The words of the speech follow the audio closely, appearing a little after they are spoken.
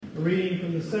Reading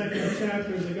from the second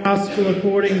chapter of the Gospel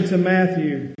according to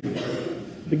Matthew,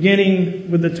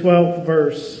 beginning with the 12th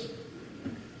verse.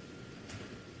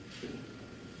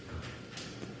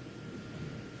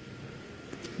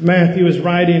 Matthew is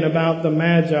writing about the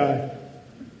Magi.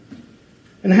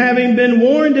 And having been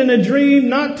warned in a dream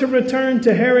not to return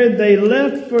to Herod, they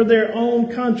left for their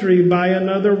own country by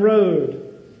another road.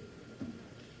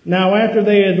 Now after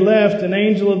they had left, an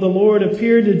angel of the Lord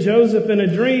appeared to Joseph in a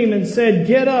dream and said,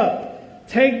 "Get up,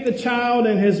 take the child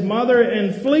and his mother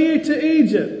and flee to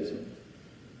Egypt,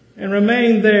 and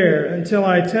remain there until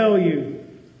I tell you.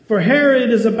 For Herod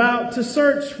is about to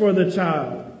search for the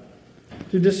child,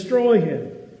 to destroy him."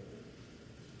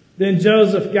 Then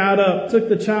Joseph got up, took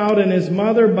the child and his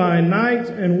mother by night,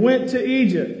 and went to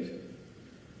Egypt,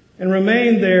 and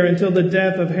remained there until the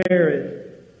death of Herod.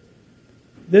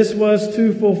 This was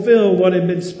to fulfill what had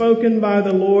been spoken by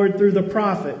the Lord through the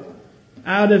prophet,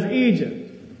 "Out of Egypt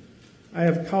I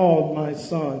have called my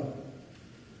son."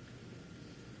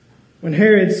 When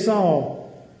Herod saw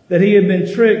that he had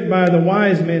been tricked by the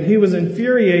wise men, he was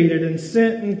infuriated and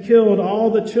sent and killed all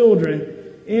the children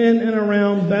in and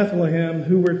around Bethlehem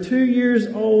who were 2 years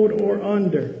old or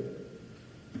under,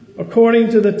 according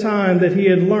to the time that he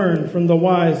had learned from the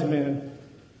wise men.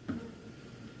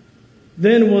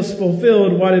 Then was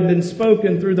fulfilled what had been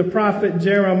spoken through the prophet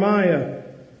Jeremiah.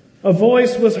 A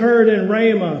voice was heard in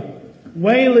Ramah,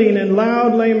 wailing and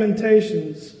loud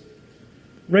lamentations,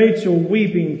 Rachel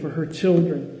weeping for her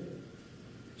children.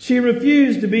 She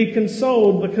refused to be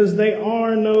consoled because they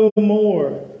are no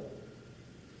more.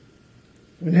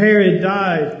 When Herod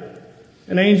died,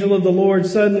 an angel of the Lord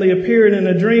suddenly appeared in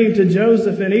a dream to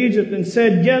Joseph in Egypt and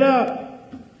said, "Get up,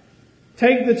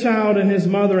 take the child and his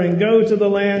mother and go to the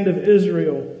land of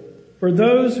Israel, for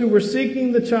those who were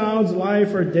seeking the child's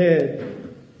life are dead."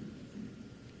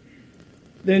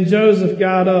 Then Joseph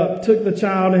got up, took the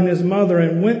child and his mother,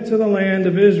 and went to the land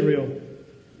of Israel.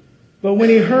 But when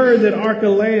he heard that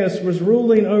Archelaus was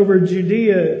ruling over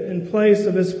Judea in place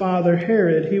of his father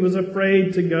Herod, he was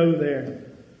afraid to go there.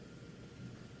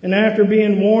 And after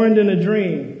being warned in a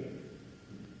dream,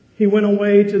 he went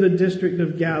away to the district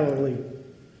of Galilee.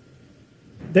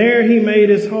 There he made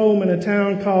his home in a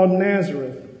town called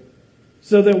Nazareth,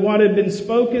 so that what had been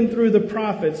spoken through the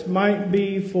prophets might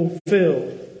be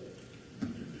fulfilled.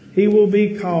 He will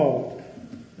be called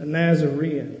a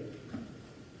Nazarene.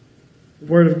 The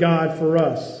word of God for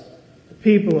us, the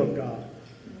people of God.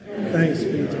 Thanks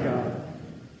be to God.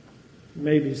 You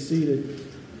may be seated.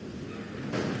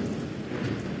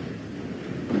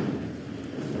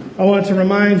 I want to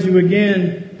remind you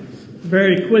again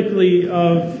very quickly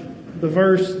of the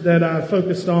verse that I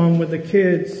focused on with the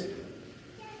kids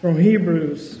from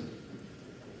Hebrews.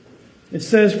 It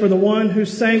says, "For the one who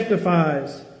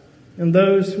sanctifies and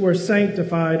those who are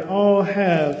sanctified all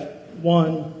have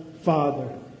one Father."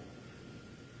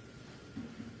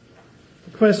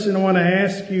 The question I want to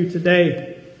ask you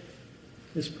today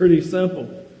is pretty simple.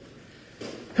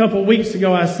 A couple weeks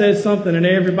ago I said something and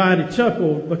everybody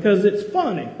chuckled because it's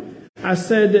funny. I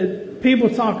said that people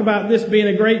talk about this being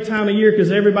a great time of year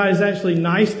because everybody's actually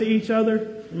nice to each other.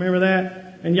 Remember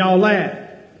that? And y'all laughed.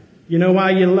 You know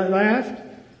why you laughed?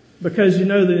 Because you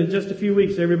know that in just a few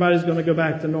weeks everybody's going to go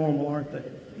back to normal, aren't they?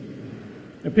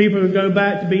 And people will go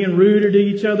back to being rude to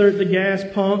each other at the gas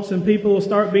pumps, and people will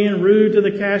start being rude to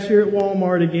the cashier at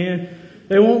Walmart again.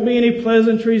 There won't be any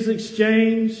pleasantries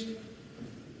exchanged.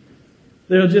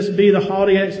 There'll just be the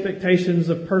haughty expectations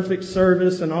of perfect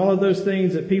service and all of those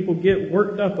things that people get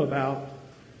worked up about.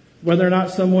 Whether or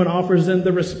not someone offers them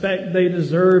the respect they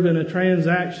deserve in a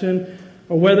transaction,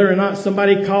 or whether or not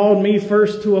somebody called me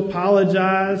first to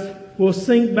apologize, will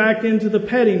sink back into the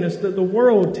pettiness that the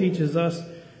world teaches us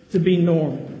to be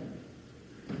normal.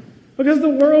 Because the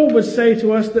world would say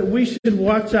to us that we should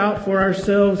watch out for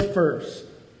ourselves first.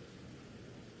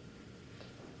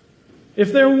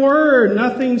 If there were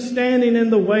nothing standing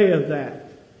in the way of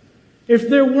that, if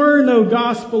there were no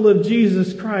gospel of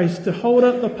Jesus Christ to hold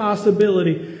up the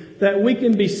possibility that we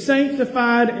can be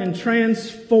sanctified and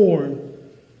transformed,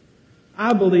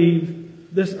 I believe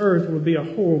this earth would be a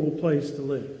horrible place to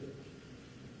live.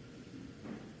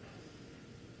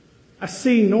 I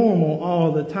see normal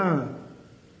all the time.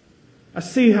 I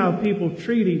see how people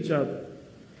treat each other.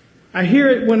 I hear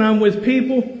it when I'm with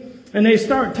people and they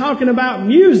start talking about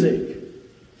music.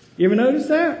 You ever notice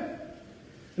that?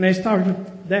 And they start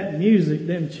that music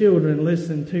them children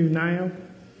listen to now.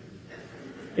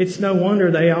 It's no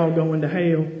wonder they all going to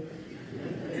hell.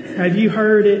 Have you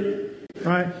heard it?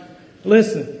 Right?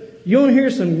 Listen, you want to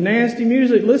hear some nasty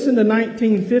music? Listen to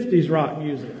 1950s rock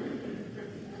music.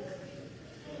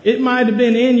 It might have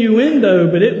been innuendo,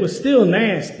 but it was still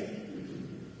nasty.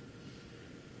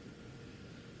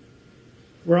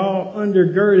 We're all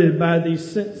undergirded by these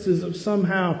senses of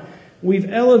somehow we've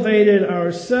elevated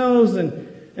ourselves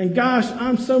and gosh,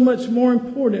 I'm so much more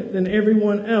important than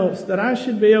everyone else that I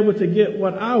should be able to get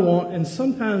what I want. And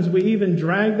sometimes we even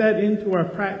drag that into our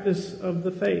practice of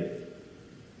the faith.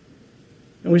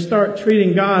 And we start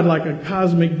treating God like a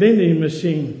cosmic vending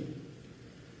machine,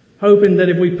 hoping that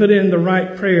if we put in the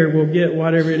right prayer, we'll get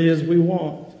whatever it is we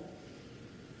want.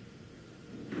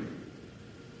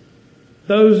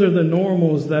 Those are the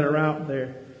normals that are out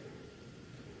there.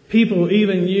 People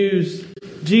even use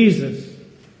Jesus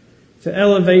to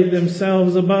elevate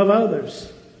themselves above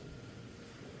others.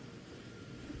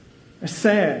 It's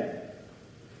sad.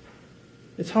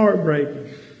 It's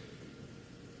heartbreaking.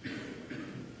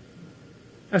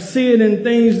 I see it in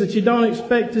things that you don't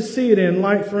expect to see it in.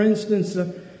 Like, for instance,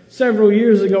 several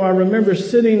years ago, I remember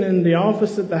sitting in the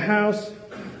office at the house,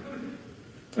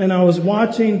 and I was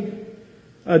watching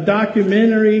a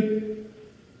documentary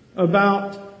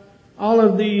about all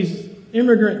of these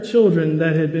immigrant children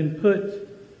that had been put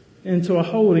into a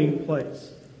holding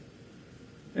place.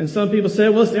 And some people said,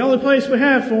 well, it's the only place we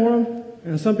have for them.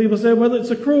 And some people said, well, it's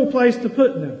a cruel place to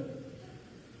put them.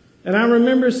 And I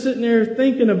remember sitting there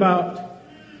thinking about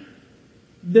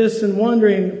this and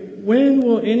wondering, when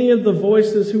will any of the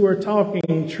voices who are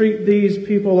talking treat these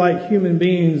people like human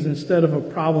beings instead of a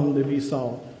problem to be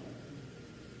solved?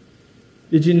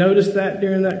 Did you notice that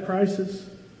during that crisis?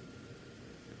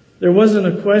 There wasn't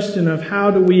a question of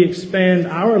how do we expand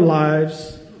our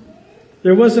lives.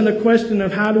 There wasn't a question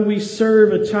of how do we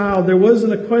serve a child. There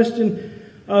wasn't a question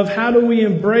of how do we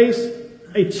embrace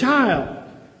a child.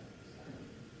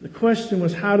 The question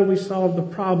was, how do we solve the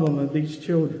problem of these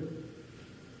children?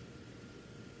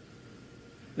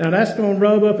 Now that's going to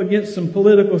rub up against some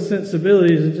political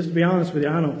sensibilities, and just to be honest with you,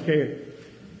 I don't care.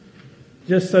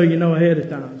 Just so you know ahead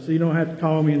of time, so you don't have to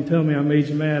call me and tell me I made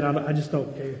you mad. I just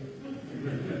don't care.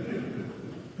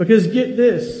 Because get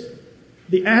this,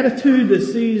 the attitude that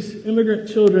sees immigrant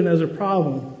children as a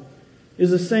problem is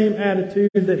the same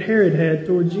attitude that Herod had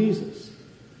toward Jesus.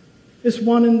 It's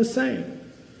one and the same.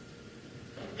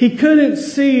 He couldn't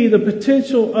see the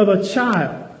potential of a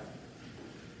child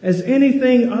as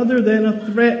anything other than a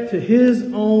threat to his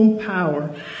own power,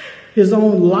 his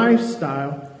own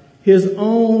lifestyle, his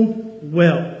own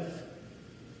wealth.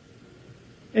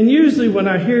 And usually when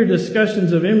I hear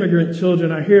discussions of immigrant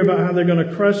children, I hear about how they're going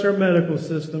to crush our medical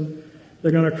system,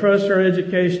 they're going to crush our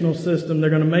educational system, they're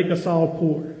going to make us all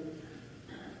poor.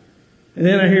 And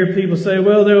then I hear people say,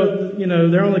 well,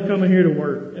 they're only coming here to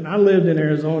work. And I lived in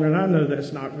Arizona, and I know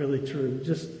that's not really true,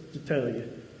 just to tell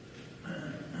you.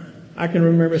 I can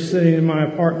remember sitting in my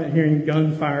apartment hearing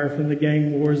gunfire from the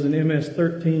gang wars and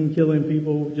MS-13 killing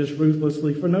people just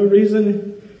ruthlessly for no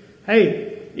reason.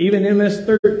 Hey, even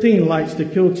MS-13 likes to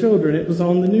kill children. It was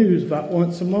on the news about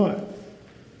once a month.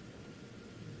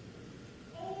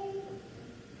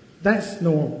 That's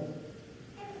normal.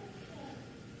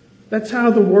 That's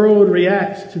how the world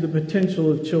reacts to the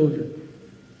potential of children,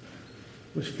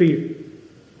 with fear.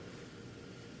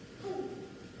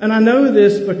 And I know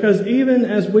this because even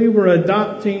as we were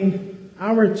adopting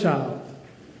our child,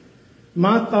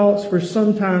 my thoughts were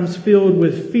sometimes filled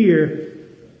with fear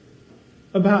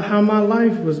about how my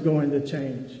life was going to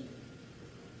change.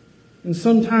 And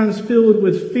sometimes filled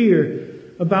with fear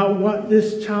about what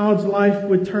this child's life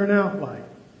would turn out like.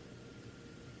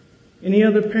 Any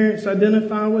other parents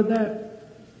identify with that?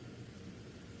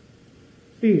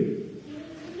 Fear.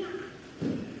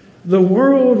 The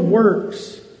world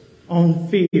works on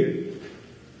fear.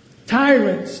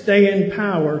 Tyrants stay in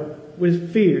power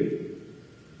with fear.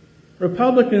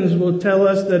 Republicans will tell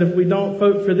us that if we don't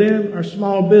vote for them, our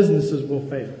small businesses will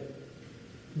fail.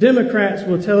 Democrats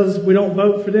will tell us if we don't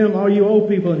vote for them, all you old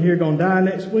people in here are going to die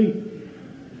next week.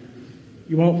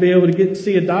 You won't be able to get to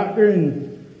see a doctor, and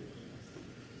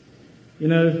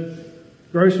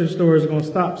grocery stores are going to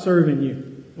stop serving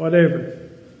you, whatever.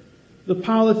 The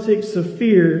politics of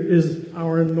fear is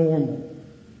our normal.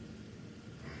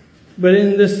 But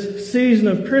in this season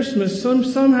of Christmas,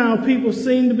 somehow people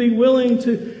seem to be willing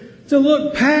to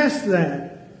look past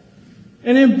that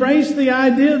and embrace the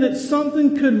idea that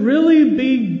something could really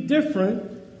be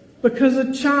different because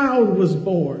a child was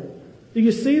born. Do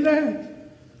you see that?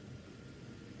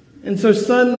 And so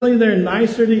suddenly they're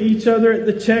nicer to each other at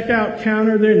the checkout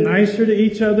counter. They're nicer to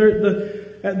each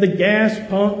other at the gas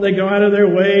pump. They go out of their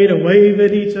way to wave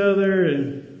at each other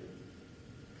and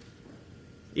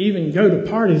even go to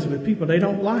parties with people they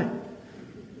don't like.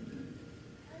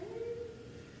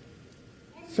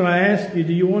 So I ask you,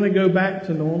 do you want to go back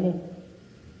to normal?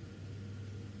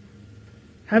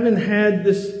 Haven't had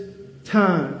this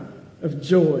time of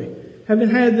joy.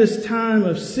 Haven't had this time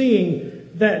of seeing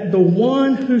that the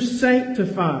one who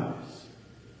sanctifies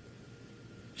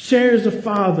shares a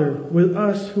Father with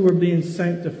us who are being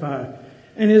sanctified,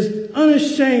 and is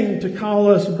unashamed to call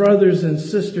us brothers and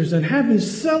sisters. And having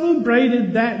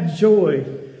celebrated that joy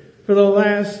for the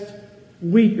last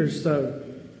week or so,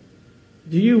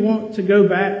 do you want to go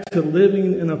back to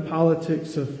living in a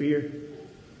politics of fear?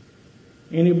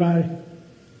 Anybody?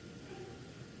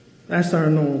 That's our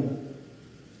normal.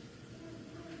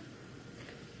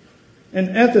 An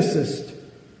ethicist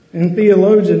and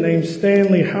theologian named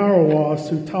Stanley Hauerwas,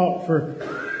 who taught for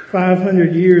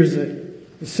 500 years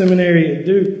at the seminary at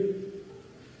Duke,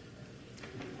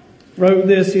 wrote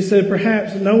this. He said,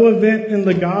 "Perhaps no event in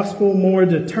the gospel more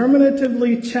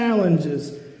determinatively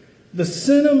challenges the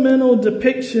sentimental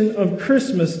depiction of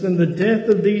Christmas than the death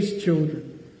of these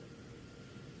children.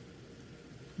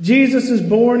 Jesus is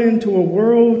born into a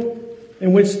world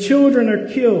in which children are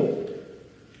killed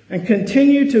and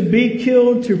continue to be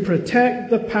killed to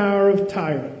protect the power of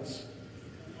tyrants.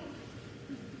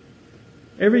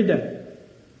 Every day.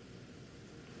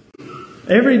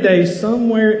 Every day,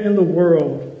 somewhere in the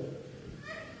world,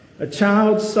 a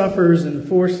child suffers in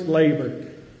forced labor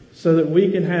so that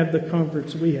we can have the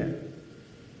comforts we have.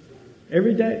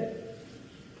 Every day.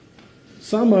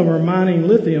 Some of them are mining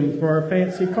lithium for our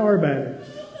fancy car batteries.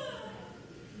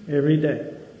 Every day.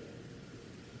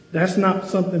 That's not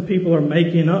something people are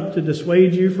making up to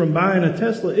dissuade you from buying a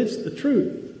Tesla. It's the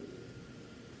truth.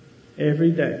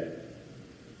 Every day.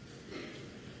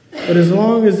 But as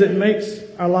long as it makes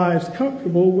our lives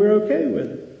comfortable, we're okay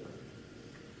with it.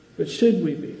 But should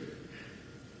we be?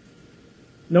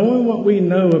 Knowing what we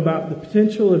know about the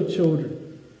potential of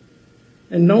children,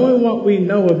 and knowing what we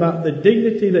know about the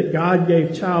dignity that God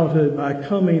gave childhood by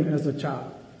coming as a child,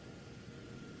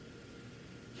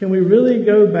 can we really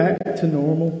go back to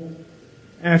normal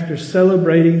after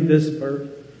celebrating this birth?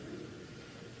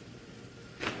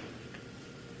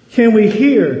 Can we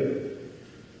hear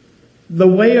the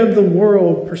way of the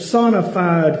world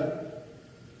personified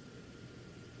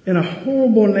in a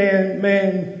horrible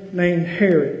man named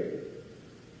Herod?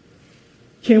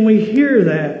 Can we hear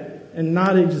that and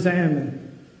not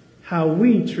examine how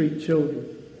we treat children?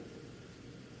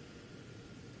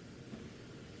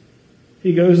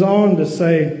 He goes on to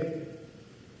say,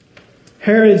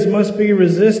 Herods must be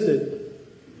resisted,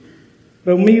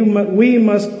 but we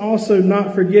must also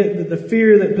not forget that the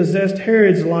fear that possessed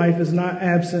Herod's life is not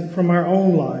absent from our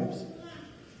own lives.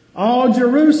 All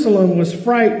Jerusalem was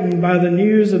frightened by the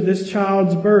news of this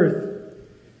child's birth,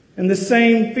 and the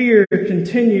same fear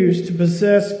continues to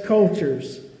possess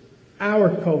cultures,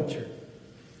 our culture,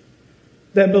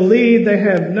 that believe they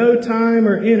have no time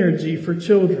or energy for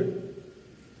children.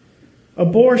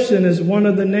 Abortion is one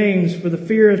of the names for the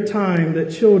fear of time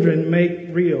that children make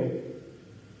real.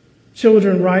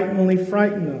 Children rightly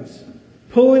frighten us,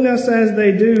 pulling us as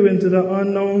they do into the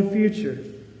unknown future.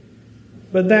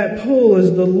 But that pull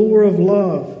is the lure of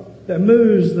love that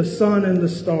moves the sun and the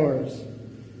stars.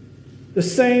 The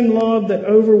same love that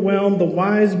overwhelmed the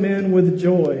wise men with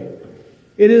joy.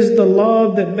 It is the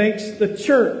love that makes the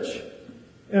church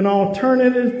an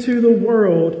alternative to the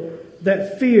world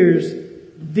that fears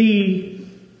the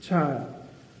child.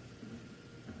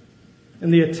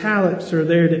 And the italics are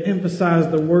there to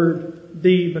emphasize the word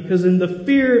 "the," because in the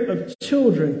fear of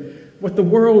children, what the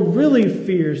world really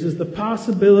fears is the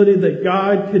possibility that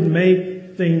God could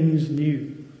make things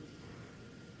new.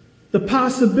 The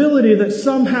possibility that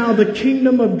somehow the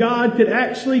kingdom of God could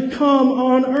actually come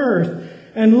on earth,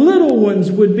 and little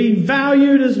ones would be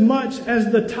valued as much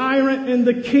as the tyrant and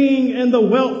the king and the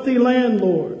wealthy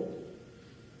landlord.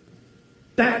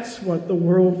 That's what the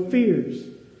world fears.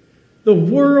 The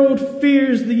world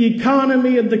fears the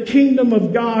economy of the kingdom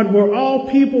of God, where all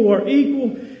people are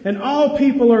equal and all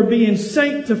people are being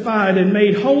sanctified and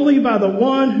made holy by the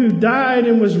one who died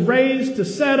and was raised to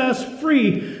set us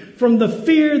free from the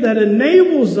fear that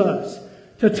enables us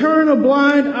to turn a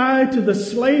blind eye to the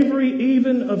slavery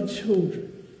even of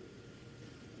children.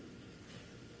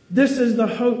 This is the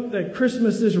hope that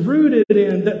Christmas is rooted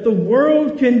in, that the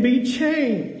world can be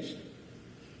changed.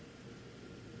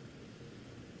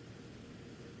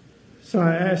 So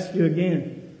I ask you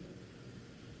again,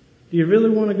 do you really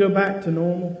want to go back to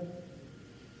normal?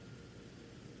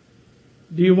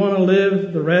 Do you want to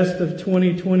live the rest of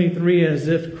 2023 as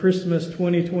if Christmas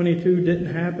 2022 didn't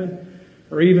happen?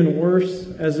 Or even worse,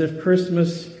 as if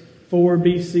Christmas 4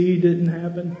 BC didn't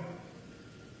happen?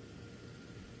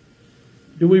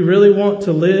 Do we really want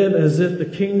to live as if the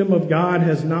kingdom of God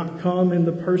has not come in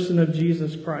the person of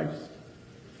Jesus Christ?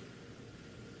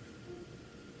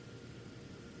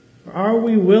 Or are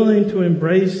we willing to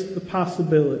embrace the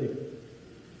possibility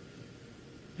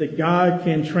that God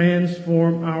can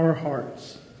transform our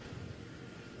hearts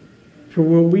to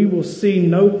where we will see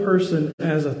no person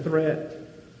as a threat,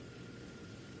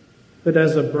 but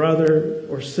as a brother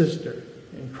or sister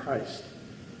in Christ?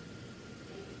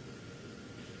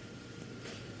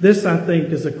 This, I think,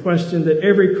 is a question that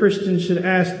every Christian should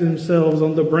ask themselves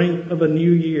on the brink of a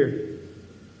new year.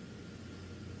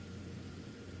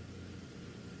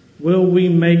 Will we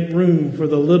make room for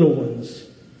the little ones,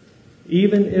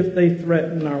 even if they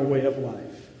threaten our way of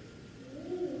life?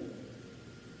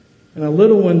 And a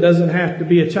little one doesn't have to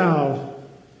be a child.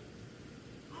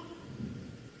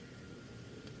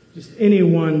 Just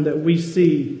anyone that we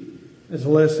see as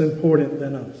less important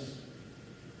than us.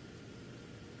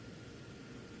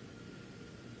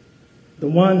 The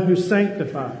one who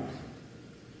sanctifies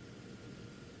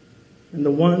and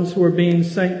the ones who are being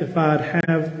sanctified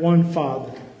have one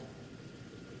Father.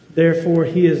 Therefore,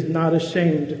 he is not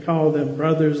ashamed to call them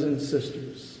brothers and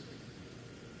sisters.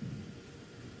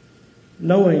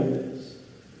 Knowing this,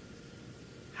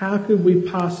 how could we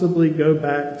possibly go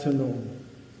back to normal?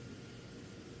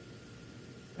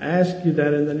 I ask you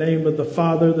that in the name of the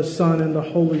Father, the Son, and the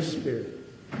Holy Spirit.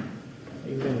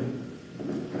 Amen.